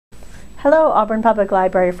Hello, Auburn Public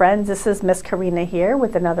Library friends. This is Miss Corinna here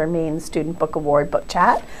with another Maine Student Book Award book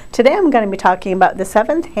chat. Today I'm going to be talking about The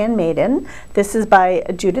Seventh Handmaiden. This is by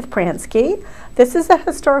Judith Pransky. This is a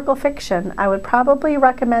historical fiction. I would probably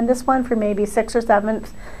recommend this one for maybe 6th or 7th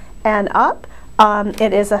and up.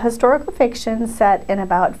 It is a historical fiction set in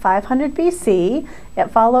about 500 BC.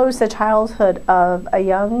 It follows the childhood of a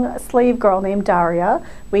young slave girl named Darya.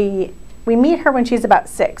 We meet her when she's about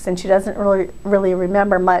 6, and she doesn't really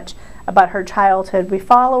remember much about her childhood. We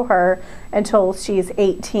follow her until she's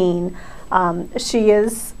 18. She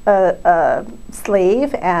is a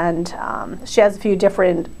slave, and she has a few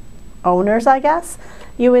different owners, I guess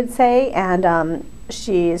you would say, and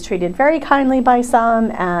she is treated very kindly by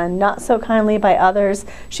some and not so kindly by others.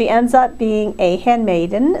 She ends up being a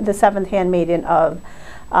handmaiden, the 7th handmaiden of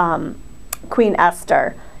Queen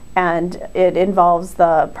Esther. And it involves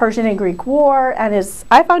the Persian and Greek War, and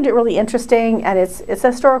I found it really interesting, and it's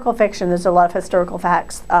historical fiction. There's a lot of historical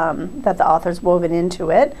facts that the author's woven into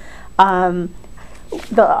it. The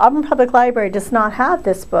Auburn Public Library does not have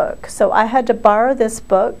this book, so I had to borrow this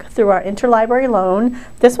book through our interlibrary loan.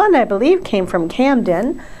 This one, I believe, came from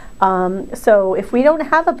Camden. So if we don't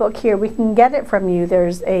have a book here, we can get it from you.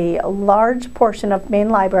 There's a large portion of Maine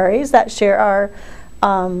libraries that share our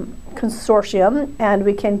consortium, and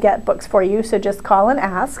we can get books for you. So just call and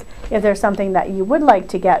ask if there's something that you would like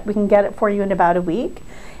to get. We can get it for you in about a week,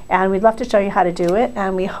 and we'd love to show you how to do it,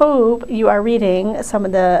 and we hope you are reading some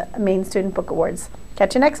of the Maine Student Book Awards.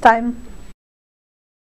 Catch you next time.